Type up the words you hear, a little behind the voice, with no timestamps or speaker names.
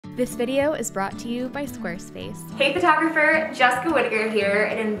This video is brought to you by Squarespace. Hey photographer, Jessica Whitaker here,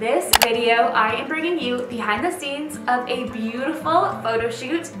 and in this video I am bringing you behind the scenes of a beautiful photo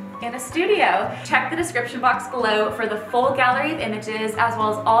shoot in a studio. Check the description box below for the full gallery of images as well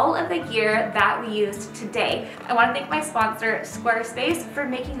as all of the gear that we used today. I want to thank my sponsor Squarespace for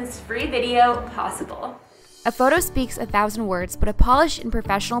making this free video possible. A photo speaks 1,000 words, but a polished and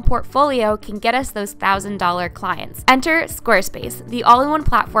professional portfolio can get us those $1,000 clients. Enter Squarespace, the all-in-one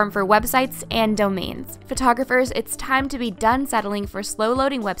platform for websites and domains. Photographers, it's time to be done settling for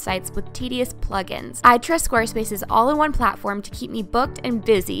slow-loading websites with tedious plugins. I trust Squarespace's all-in-one platform to keep me booked and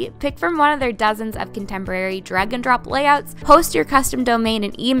busy. Pick from one of their dozens of contemporary drag-and-drop layouts, host your custom domain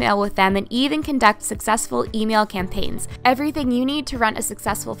and email with them, and even conduct successful email campaigns. Everything you need to run a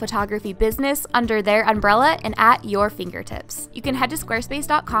successful photography business under their umbrella and at your fingertips. You can head to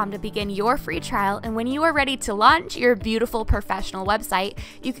squarespace.com to begin your free trial, and when you are ready to launch your beautiful professional website,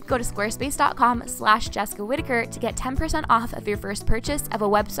 you can go to squarespace.com/Jessica Whitaker to get 10% off of your first purchase of a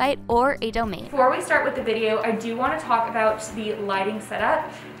website or a domain. Before we start with the video, I do want to talk about the lighting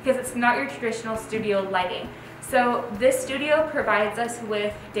setup because it's not your traditional studio lighting. So this studio provides us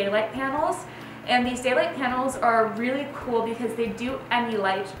with daylight panels. And these daylight panels are really cool because they do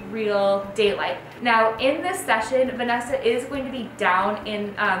emulate real daylight. Now in this session, Vanessa is going to be down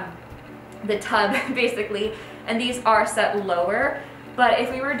in the tub basically, and these are set lower. But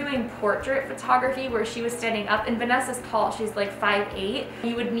if we were doing portrait photography where she was standing up, and Vanessa's tall, she's like 5'8",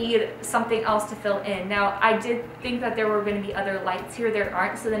 you would need something else to fill in. Now I did think that there were going to be other lights here, there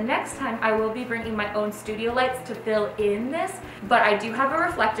aren't, so the next time I will be bringing my own studio lights to fill in this, but I do have a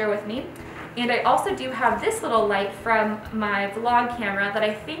reflector with me. And I also do have this little light from my vlog camera that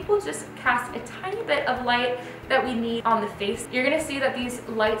I think will just cast a tiny bit of light that we need on the face. You're gonna see that these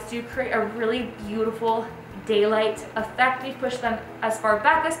lights do create a really beautiful daylight effect. We push them as far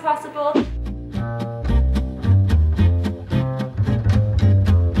back as possible.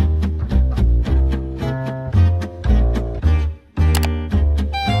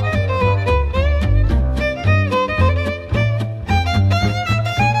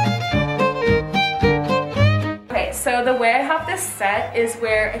 So the way I have this set is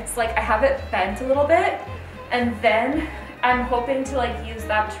where it's like I have it bent a little bit, and then I'm hoping to like use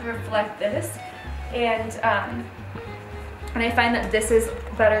that to reflect this, and I find that this is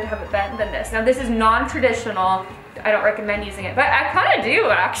better to have it bent than this. Now this is non-traditional, I don't recommend using it, but I kind of do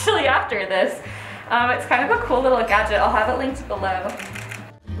actually after this. It's kind of a cool little gadget. I'll have it linked below.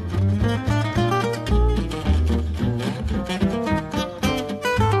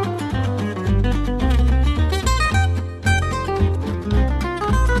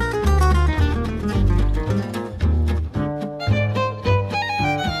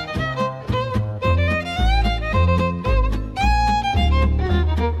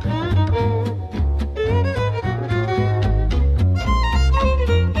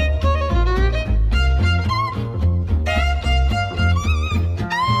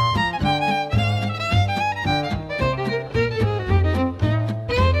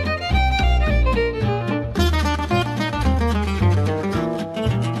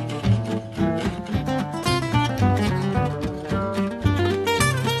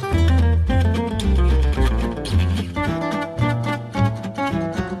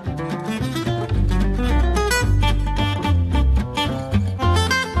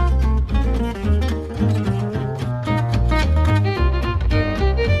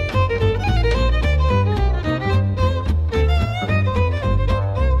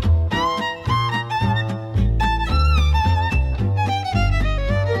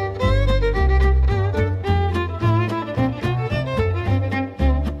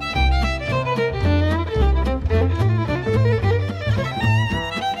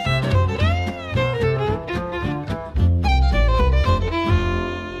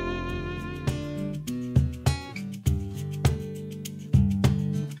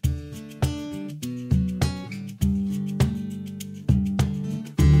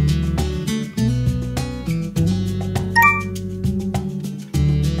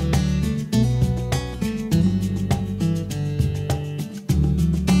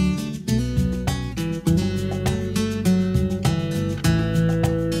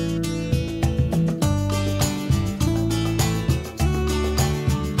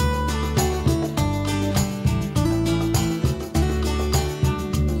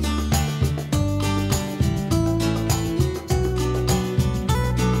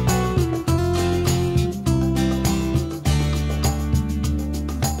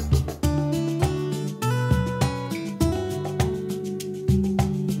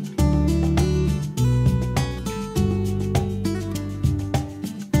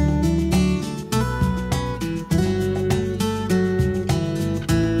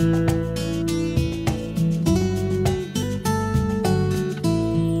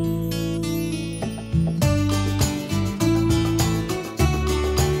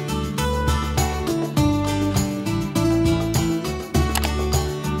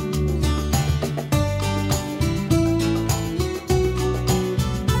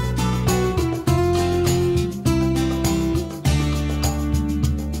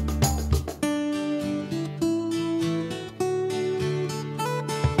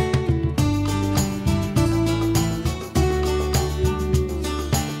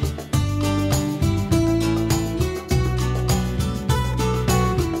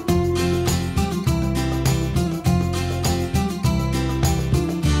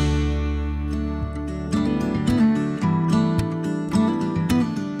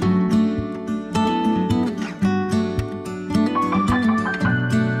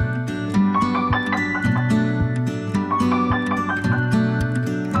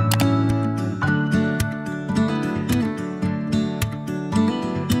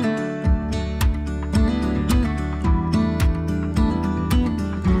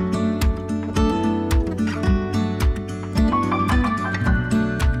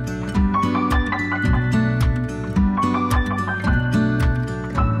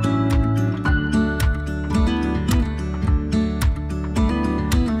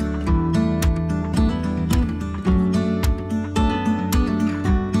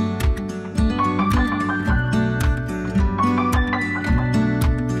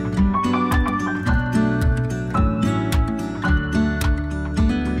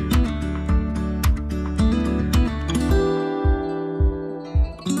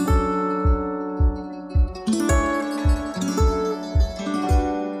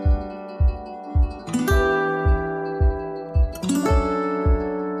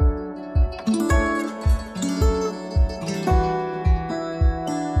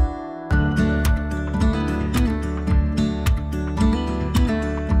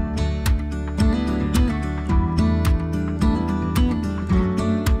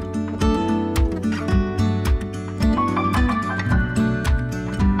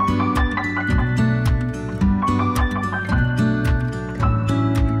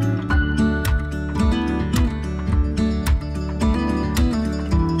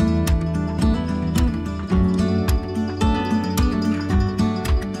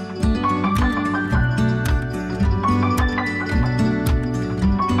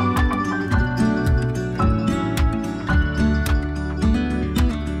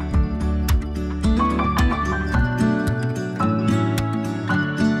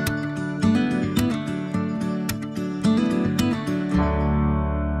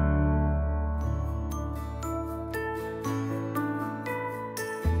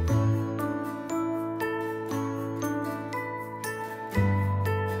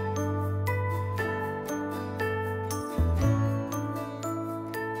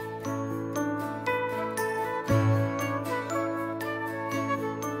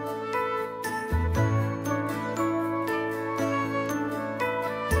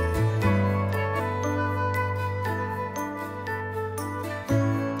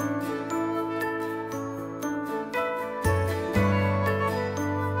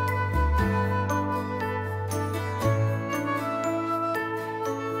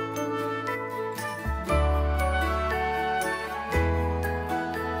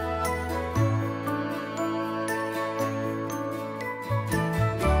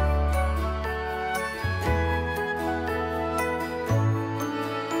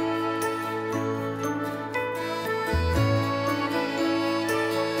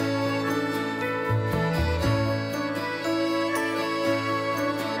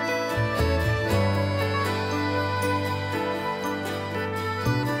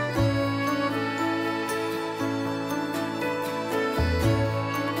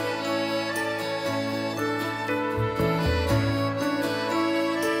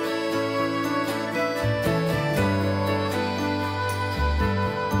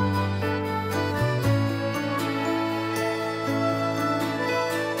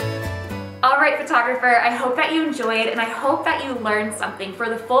 right, photographer, I hope that you enjoyed and I hope that you learned something. For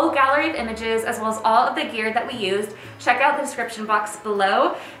the full gallery of images as well as all of the gear that we used, check out the description box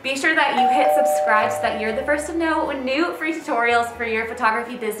below. Be sure that you hit subscribe so that you're the first to know when new free tutorials for your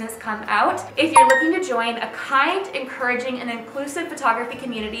photography business come out. If you're looking to join a kind, encouraging, and inclusive photography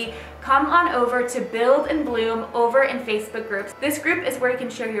community, come on over to Build and Bloom over in Facebook groups. This group is where you can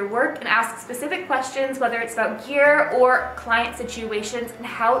share your work and ask specific questions, whether it's about gear or client situations and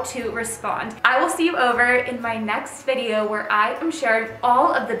how to respond. I will see you over in my next video where I am sharing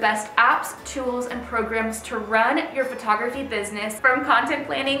all of the best apps, tools, and programs to run your photography business, from content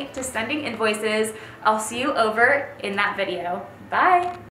planning to sending invoices. I'll see you over in that video. Bye.